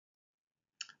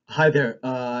Hi there.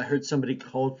 I heard somebody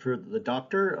called for the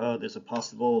doctor. There's a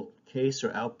possible case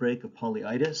or outbreak of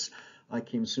polyitis. I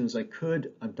came as soon as I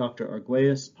could. I'm Dr.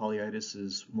 Arguelles. Polyitis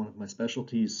is one of my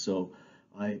specialties, so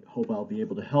I hope I'll be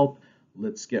able to help.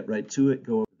 Let's get right to it,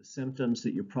 go over the symptoms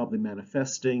that you're probably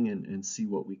manifesting and see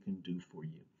what we can do for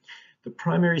you. The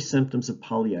primary symptoms of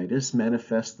polyitis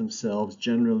manifest themselves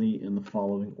generally in the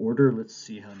following order. Let's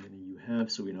see how many you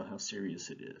have so we know how serious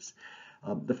it is.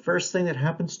 The first thing that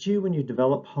happens to you when you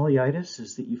develop polyitis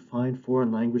is that you find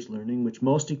foreign language learning, which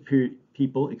most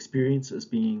people experience as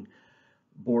being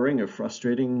boring or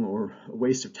frustrating or a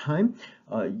waste of time.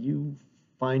 You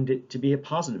find it to be a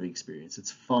positive experience. It's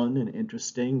fun and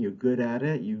interesting. You're good at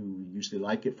it. You usually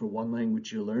like it for one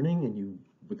language you're learning, and you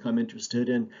become interested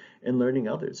in learning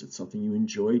others. It's something you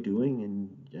enjoy doing,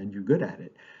 and you're good at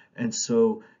it. And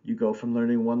so you go from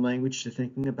learning one language to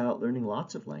thinking about learning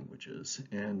lots of languages.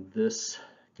 And this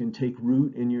can take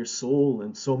root in your soul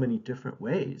in so many different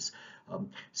ways.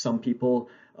 Some people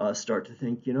start to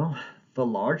think, the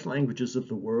large languages of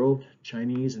the world,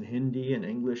 Chinese and Hindi and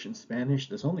English and Spanish,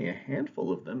 there's only a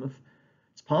handful of them. If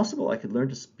it's possible, I could learn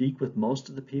to speak with most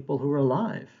of the people who are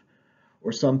alive.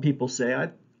 Or some people say,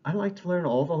 I'd like to learn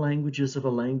all the languages of a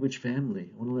language family.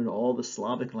 I want to learn all the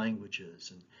Slavic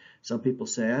languages. And some people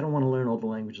say, I don't want to learn all the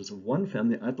languages of one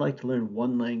family. I'd like to learn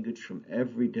one language from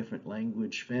every different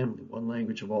language family, one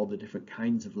language of all the different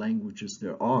kinds of languages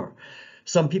there are.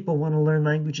 Some people want to learn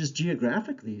languages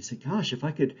geographically. You say, gosh, if I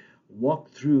could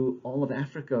walk through all of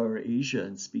Africa or Asia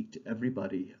and speak to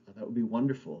everybody, that would be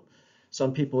wonderful.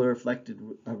 Some people are afflicted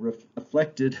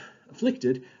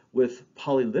with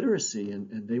polyliteracy,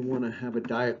 and they want to have a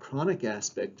diachronic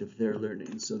aspect of their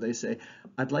learning. So they say,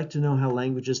 I'd like to know how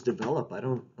languages develop. I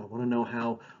want to know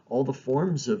how all the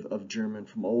forms of German,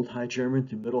 from Old High German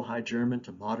through Middle High German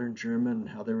to Modern German, and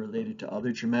how they're related to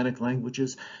other Germanic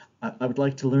languages. I would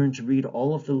like to learn to read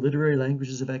all of the literary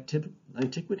languages of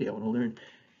antiquity. I want to learn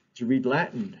to read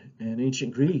Latin and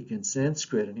ancient Greek and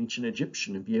Sanskrit and ancient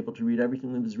Egyptian and be able to read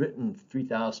everything that was written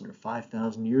 3,000 or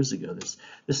 5,000 years ago. There's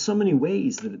so many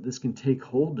ways that this can take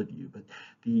hold of you, but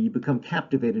you become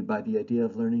captivated by the idea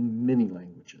of learning many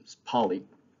languages, poly.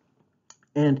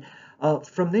 And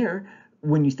from there,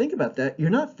 when you think about that, you're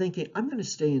not thinking, I'm going to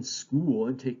stay in school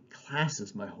and take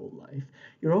classes my whole life.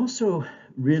 You're also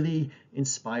really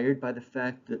inspired by the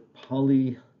fact that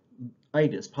polyliteracy,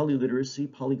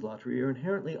 polyglotry are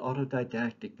inherently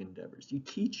autodidactic endeavors. You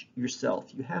teach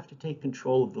yourself. You have to take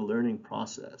control of the learning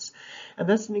process. And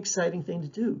that's an exciting thing to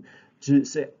do, to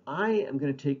say, I am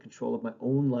going to take control of my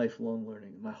own lifelong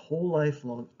learning. My whole life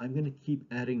long, I'm going to keep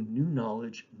adding new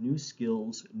knowledge, new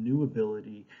skills, new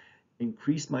ability,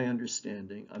 increase my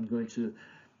understanding. I'm going to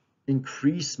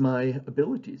increase my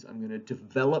abilities. I'm going to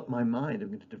develop my mind. I'm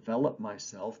going to develop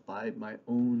myself by my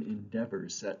own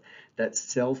endeavors. That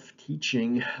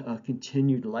self-teaching,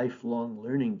 continued lifelong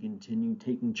learning, continued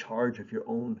taking charge of your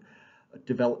own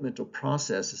developmental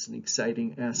process is an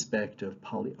exciting aspect of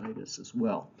polyitis as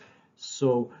well.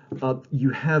 So you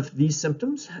have these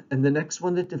symptoms, and the next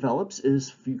one that develops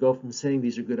is you go from saying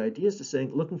these are good ideas to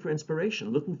saying looking for inspiration,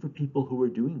 looking for people who are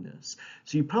doing this.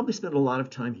 So you probably spend a lot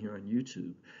of time here on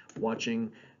YouTube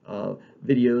watching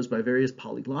videos by various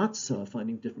polyglots,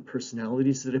 finding different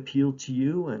personalities that appeal to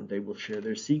you, and they will share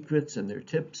their secrets and their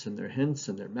tips and their hints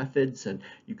and their methods, and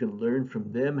you can learn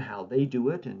from them how they do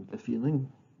it, and the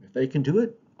feeling, if they can do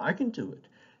it, I can do it.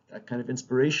 That kind of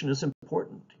inspiration is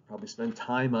important. You probably spend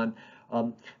time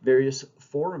on various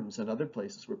forums and other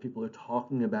places where people are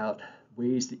talking about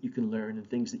ways that you can learn and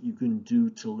things that you can do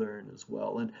to learn as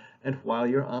well. And while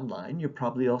you're online, you're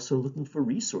probably also looking for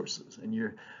resources, and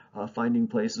you're finding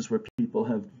places where people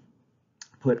have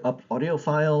put up audio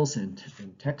files and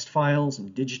text files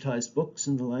and digitized books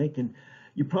and the like, and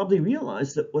you probably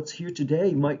realize that what's here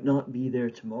today might not be there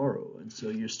tomorrow. And so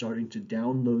you're starting to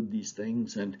download these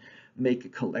things and make a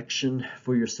collection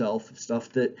for yourself of stuff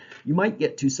that you might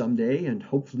get to someday, and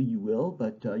hopefully you will,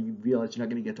 but you realize you're not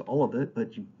going to get to all of it,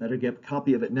 but you better get a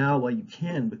copy of it now while you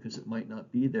can, because it might not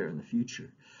be there in the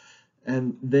future.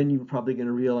 And then you're probably going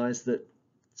to realize that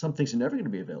some things are never going to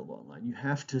be available online. You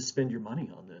have to spend your money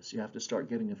on this. You have to start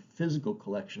getting a physical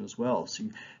collection as well. So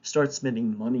you start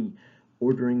spending money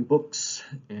ordering books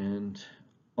and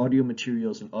audio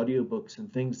materials and audiobooks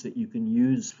and things that you can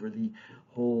use for the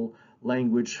whole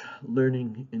language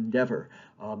learning endeavor.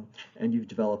 And you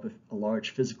develop a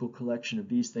large physical collection of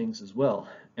these things as well.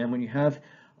 And when you have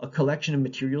a collection of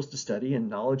materials to study and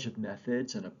knowledge of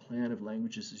methods and a plan of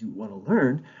languages as you want to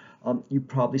learn, you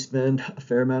probably spend a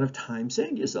fair amount of time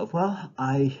saying to yourself, well,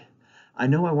 I I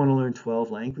know I want to learn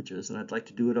 12 languages and I'd like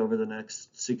to do it over the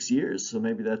next 6 years. So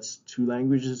maybe that's 2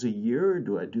 languages a year. Or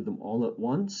do I do them all at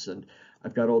once? And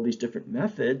I've got all these different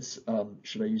methods.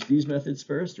 Should I use these methods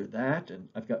first or that? And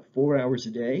I've got 4 hours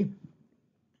a day.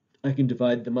 I can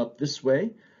divide them up this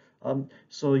way.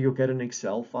 So you'll get an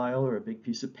Excel file or a big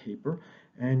piece of paper,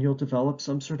 and you'll develop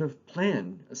some sort of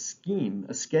plan, a scheme,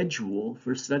 a schedule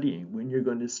for studying, when you're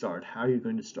going to start, how you're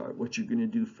going to start, what you're going to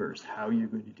do first, how you're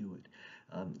going to do it.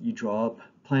 You draw up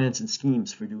plans and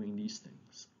schemes for doing these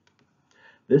things.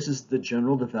 This is the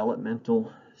general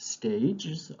developmental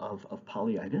stages of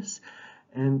polyitis.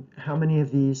 And how many of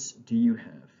these do you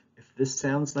have? If this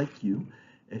sounds like you,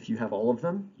 if you have all of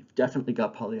them, you've definitely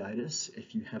got polyitis.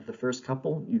 If you have the first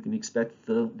couple, you can expect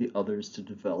the others to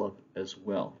develop as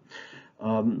well.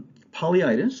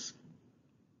 Polyitis,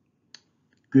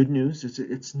 good news is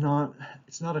it's not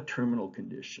a terminal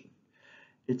condition.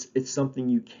 It's something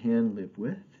you can live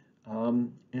with,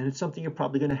 and it's something you're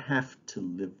probably going to have to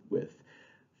live with.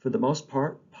 For the most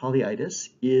part, polyitis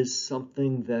is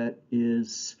something that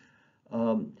is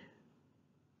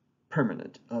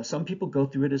permanent. Some people go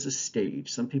through it as a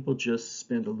stage. Some people just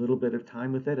spend a little bit of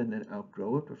time with it and then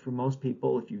outgrow it. But for most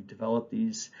people, if you develop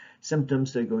these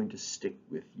symptoms, they're going to stick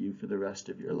with you for the rest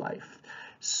of your life.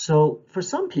 So for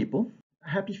some people, a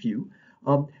happy few,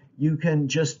 you can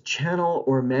just channel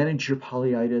or manage your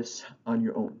polyitis on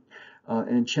your own.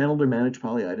 And channeled or managed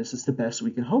polyitis is the best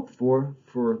we can hope for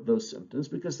those symptoms,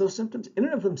 because those symptoms in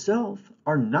and of themselves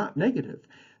are not negative.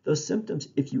 Those symptoms,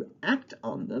 if you act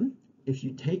on them, if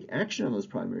you take action on those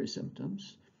primary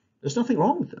symptoms, there's nothing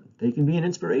wrong with them. They can be an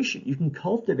inspiration. You can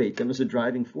cultivate them as a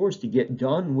driving force to get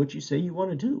done what you say you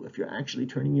want to do. If you're actually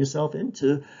turning yourself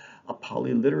into a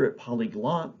polyliterate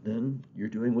polyglot, then you're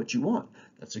doing what you want.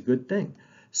 That's a good thing.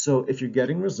 So if you're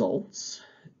getting results,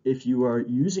 if you are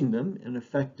using them in an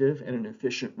effective and an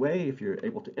efficient way, if you're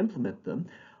able to implement them,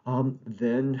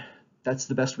 then that's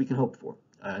the best we can hope for.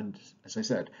 And as I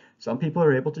said, some people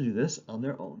are able to do this on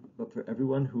their own, but for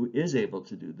everyone who is able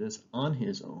to do this on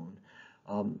his own,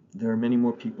 there are many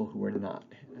more people who are not.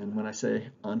 And when I say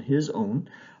on his own,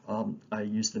 I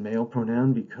use the male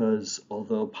pronoun because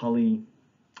although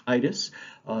polyitis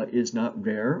is not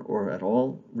rare or at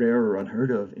all rare or unheard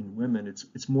of in women,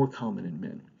 it's more common in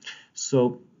men.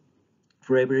 So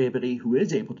for everybody who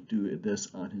is able to do this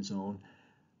on his own,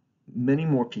 many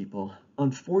more people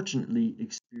unfortunately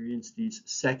experience these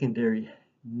secondary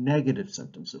negative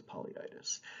symptoms of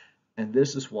polyitis. And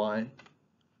this is why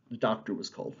the doctor was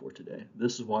called for today.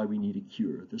 This is why we need a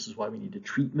cure. This is why we need a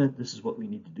treatment. This is what we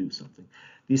need to do something.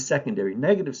 These secondary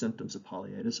negative symptoms of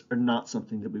polyitis are not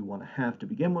something that we want to have to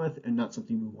begin with, and not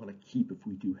something we want to keep if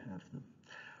we do have them.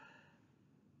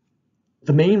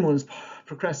 The main one is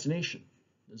procrastination.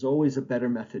 There's always a better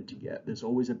method to get. There's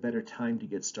always a better time to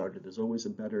get started. There's always a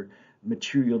better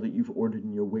material that you've ordered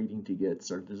and you're waiting to get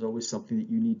started. There's always something that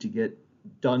you need to get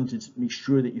done to make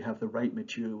sure that you have the right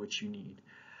material which you need.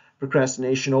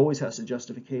 Procrastination always has a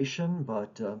justification,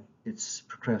 but it's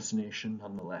procrastination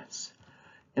nonetheless.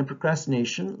 And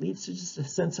procrastination leads to just a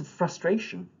sense of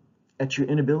frustration at your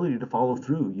inability to follow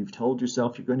through. You've told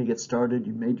yourself you're going to get started,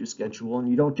 you've made your schedule, and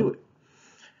you don't do it.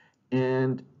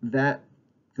 And that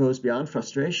goes beyond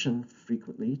frustration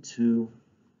frequently to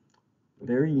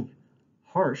very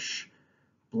harsh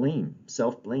blame,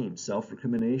 self-blame,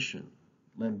 self-recrimination,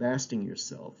 lambasting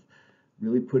yourself,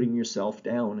 really putting yourself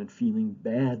down and feeling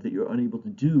bad that you're unable to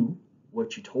do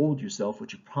what you told yourself,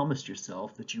 what you promised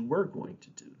yourself that you were going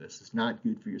to do. This is not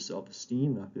good for your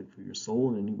self-esteem, not good for your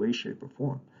soul in any way, shape, or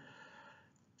form.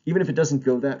 Even if it doesn't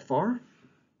go that far,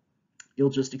 you'll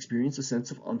just experience a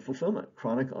sense of unfulfillment,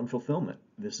 chronic unfulfillment.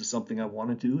 This is something I want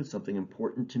to do. It's something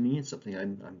important to me. It's something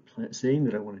I'm saying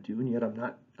that I want to do, and yet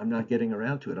I'm not getting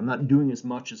around to it. I'm not doing as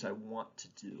much as I want to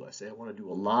do. I say I want to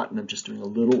do a lot, and I'm just doing a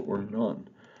little or none.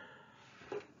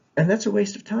 And that's a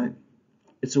waste of time.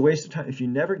 It's a waste of time. If you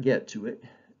never get to it,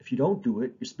 if you don't do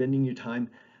it, you're spending your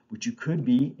time, which you could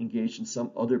be engaged in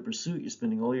some other pursuit. You're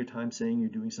spending all your time saying you're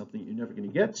doing something you're never going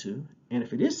to get to. And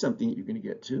if it is something that you're going to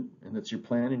get to, and that's your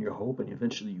plan and your hope, and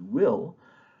eventually you will,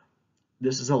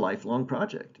 this is a lifelong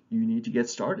project. You need to get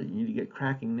started. You need to get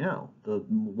cracking now. The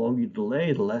longer you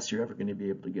delay, the less you're ever going to be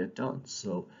able to get done.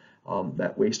 So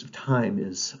that waste of time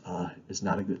is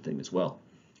not a good thing as well.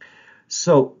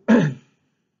 So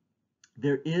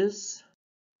there is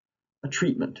a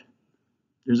treatment.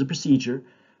 There's a procedure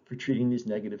for treating these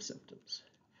negative symptoms.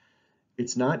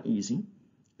 It's not easy.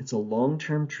 It's a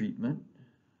long-term treatment.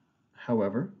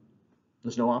 However,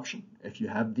 there's no option. If you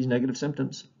have these negative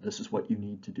symptoms, this is what you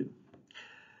need to do.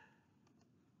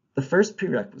 The first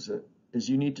prerequisite is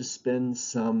you need to spend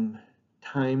some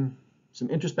time some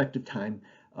introspective time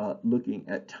looking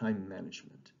at time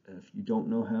management. If you don't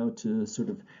know how to sort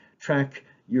of track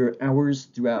your hours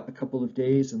throughout a couple of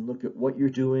days and look at what you're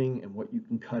doing and what you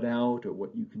can cut out or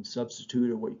what you can substitute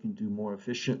or what you can do more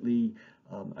efficiently,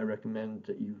 I recommend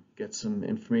that you get some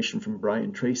information from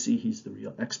Brian Tracy. He's the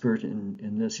real expert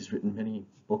in this. He's written many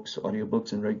books,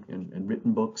 audiobooks, and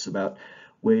written books about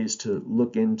ways to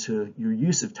look into your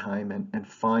use of time and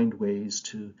find ways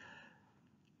to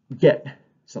get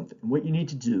something. And what you need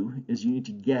to do is you need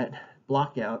to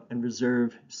block out and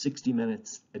reserve 60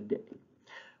 minutes a day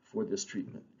for this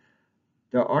treatment.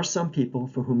 There are some people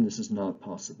for whom this is not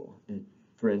possible.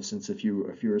 For instance, if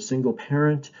you're a single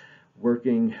parent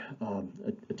working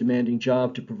a demanding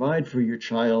job to provide for your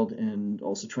child and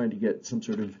also trying to get some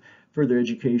sort of further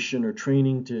education or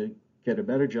training to get a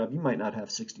better job, you might not have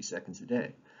 60 seconds a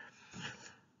day.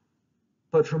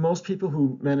 But for most people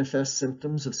who manifest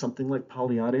symptoms of something like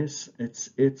polyitis,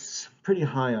 it's pretty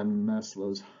high on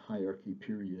Maslow's hierarchy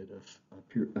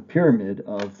pyramid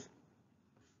of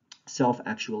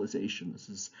self-actualization. This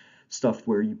is stuff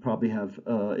where you probably have,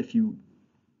 if you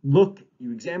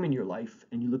examine your life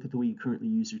and you look at the way you currently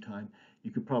use your time,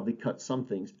 you could probably cut some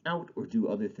things out or do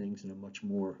other things in a much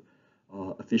more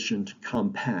efficient,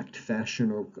 compact fashion,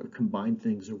 or combine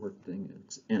things or work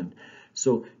things in.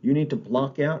 So you need to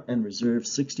block out and reserve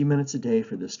 60 minutes a day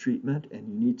for this treatment, and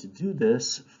you need to do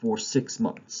this for 6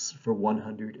 months, for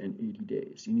 180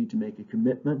 days. You need to make a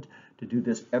commitment to do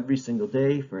this every single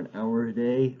day for an hour a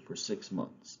day for 6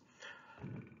 months.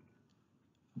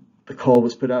 The call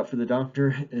was put out for the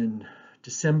doctor in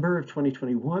December of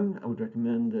 2021. I would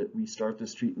recommend that we start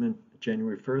this treatment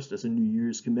January 1st as a New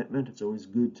Year's commitment. It's always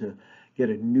good to get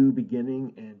a new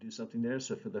beginning and do something there.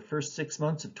 So for the first 6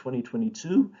 months of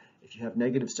 2022, if you have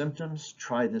negative symptoms,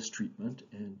 try this treatment,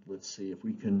 and let's see if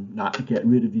we can not get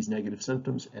rid of these negative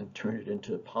symptoms and turn it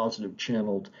into positive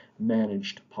channeled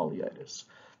managed polyitis.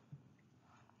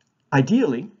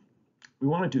 Ideally, we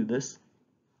want to do this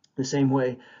the same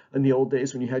way in the old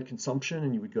days when you had consumption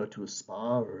and you would go to a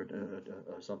spa or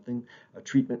a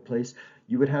treatment place.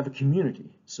 You would have a community.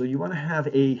 So you want to have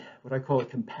what I call a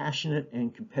compassionate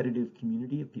and competitive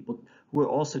community of people who are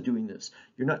also doing this.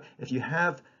 If you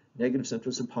have negative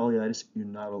symptoms of polyitis, you're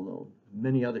not alone.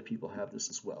 Many other people have this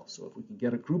as well. So if we can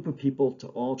get a group of people to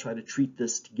all try to treat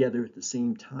this together at the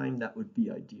same time, that would be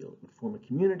ideal. It would form a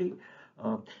community.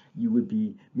 You would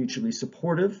be mutually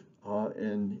supportive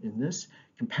in this,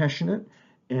 compassionate.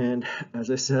 And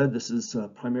as I said, this is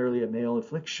primarily a male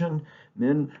affliction.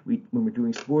 Men, when we're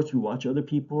doing sports, we watch other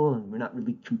people and we're not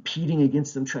really competing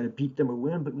against them, trying to beat them or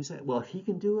win, but we say, well, if he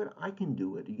can do it, I can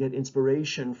do it. You get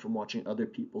inspiration from watching other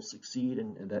people succeed,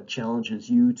 and that challenges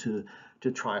you to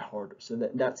try harder. So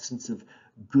that sense of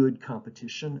good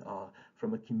competition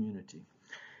from a community.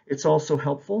 It's also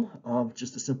helpful,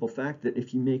 just a simple fact that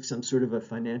if you make some sort of a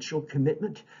financial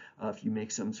commitment, if you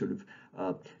make some sort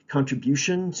of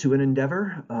contribution to an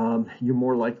endeavor, you're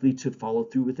more likely to follow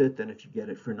through with it than if you get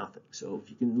it for nothing. So if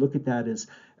you can look at that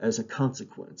as a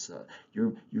consequence,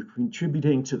 you're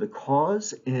contributing to the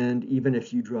cause, and even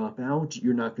if you drop out,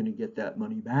 you're not going to get that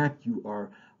money back. You're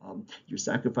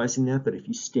sacrificing that, but if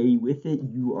you stay with it,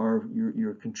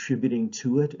 you're contributing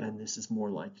to it, and this is more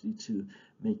likely to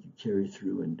make you carry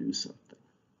through and do something.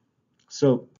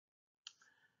 So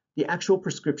the actual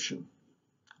prescription,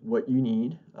 what you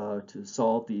need to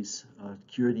solve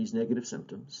cure these negative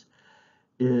symptoms,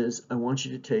 is I want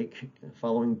you to take the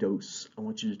following dose. I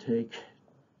want you to take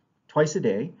twice a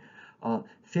day,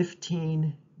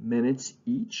 15 minutes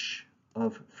each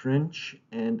of French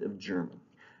and of German.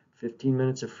 15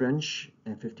 minutes of French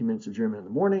and 15 minutes of German in the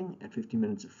morning, and 15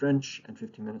 minutes of French and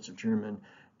 15 minutes of German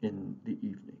in the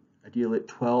evening. Ideally at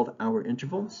 12-hour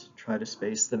intervals. Try to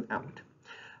space them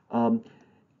out.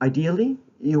 Ideally,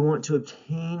 you want to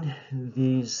obtain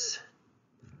these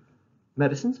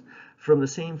medicines from the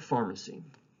same pharmacy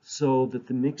so that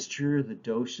the mixture, the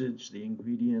dosage, the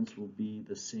ingredients will be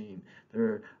the same. There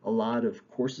are a lot of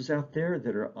courses out there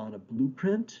that are on a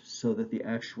blueprint so that the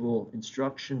actual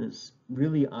instruction is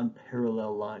really on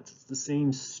parallel lines. It's the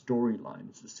same storyline,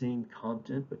 it's the same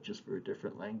content, but just for a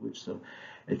different language. So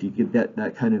if you get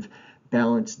that kind of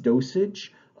balanced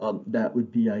dosage, that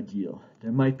would be ideal.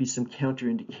 There might be some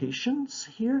counterindications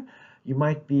here. You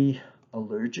might be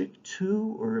allergic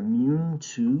to or immune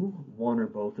to one or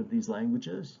both of these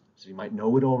languages. So you might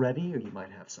know it already, or you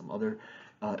might have some other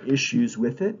issues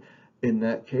with it. In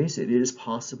that case, it is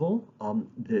possible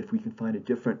that if we can find a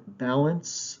different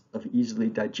balance of easily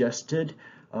digested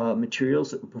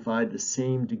materials that will provide the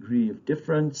same degree of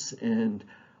difference and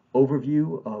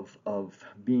overview of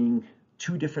being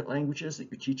 2 different languages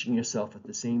that you're teaching yourself at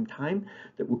the same time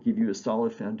that will give you a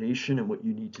solid foundation in what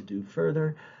you need to do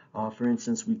further. For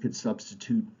instance, we could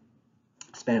substitute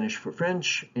Spanish for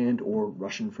French and or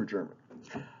Russian for German.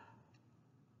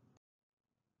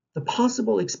 The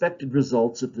possible expected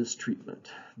results of this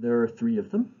treatment. There are 3 of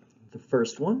them. The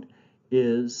first one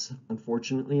is,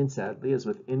 unfortunately and sadly, as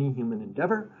with any human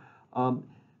endeavor, a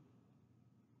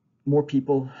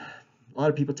lot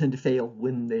of people tend to fail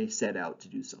when they set out to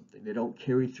do something. They don't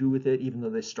carry through with it, even though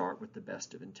they start with the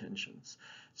best of intentions.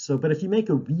 But if you make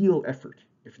a real effort,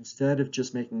 if instead of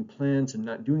just making plans and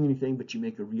not doing anything, but you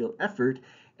make a real effort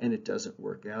and it doesn't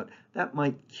work out, that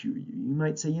might cue you. You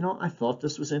might say, you know, I thought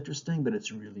this was interesting, but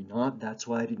it's really not. That's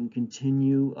why I didn't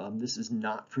continue. This is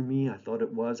not for me. I thought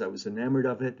it was. I was enamored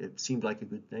of it. It seemed like a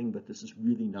good thing, but this is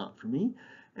really not for me.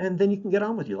 And then you can get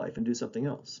on with your life and do something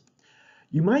else.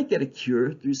 You might get a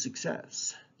cure through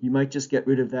success. You might just get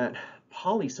rid of that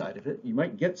poly side of it. You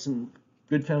might get some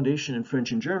good foundation in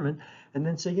French and German and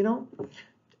then say, you know,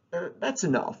 that's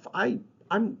enough.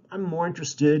 I'm more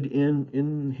interested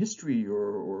in history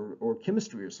or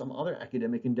chemistry or some other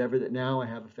academic endeavor that now I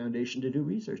have a foundation to do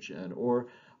research in, or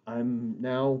I'm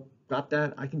now got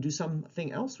that I can do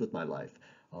something else with my life.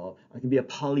 I can be a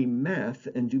polymath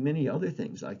and do many other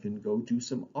things. I can go do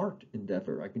some art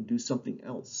endeavor. I can do something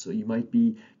else. So you might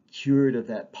be cured of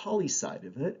that poly side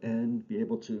of it and be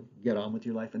able to get on with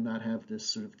your life and not have this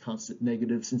sort of constant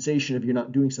negative sensation of you're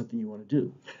not doing something you want to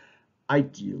do.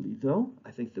 Ideally, though,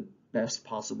 I think the best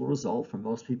possible result for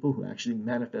most people who actually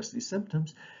manifest these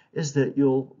symptoms is that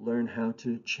you'll learn how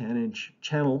to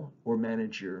channel or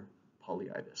manage your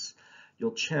polyitis.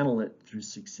 You'll channel it through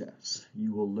success.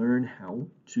 You will learn how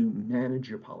to manage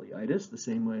your polyitis the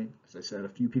same way, as I said, a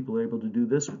few people are able to do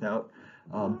this without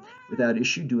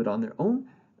issue, do it on their own.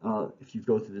 If you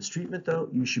go through this treatment, though,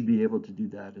 you should be able to do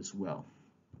that as well.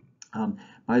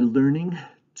 By learning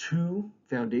 2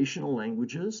 foundational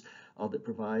languages that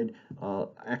provide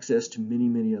access to many,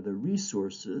 many other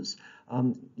resources,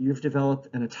 you've developed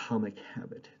an atomic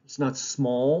habit. It's not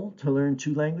small to learn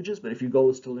 2 languages, but if your goal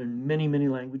is to learn many, many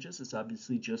languages, it's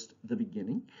obviously just the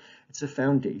beginning. It's a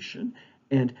foundation,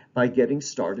 and by getting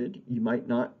started, you might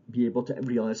not be able to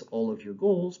realize all of your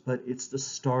goals, but it's the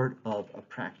start of a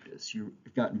practice.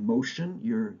 You've got motion,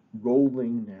 you're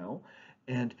rolling now,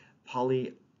 and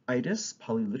polyitis,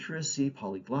 polyliteracy,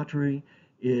 polyglottery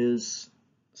is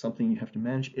something you have to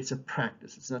manage. It's a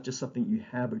practice. It's not just something you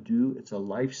have or do. It's a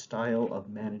lifestyle of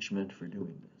management for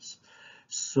doing this.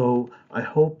 So I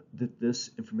hope that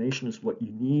this information is what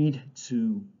you need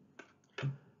to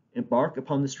embark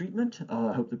upon this treatment.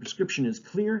 I hope the prescription is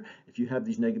clear. If you have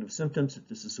these negative symptoms, that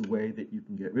this is a way that you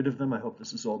can get rid of them. I hope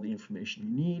this is all the information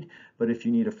you need. But if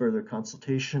you need a further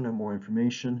consultation or more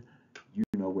information, you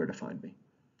know where to find me.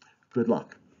 Good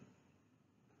luck.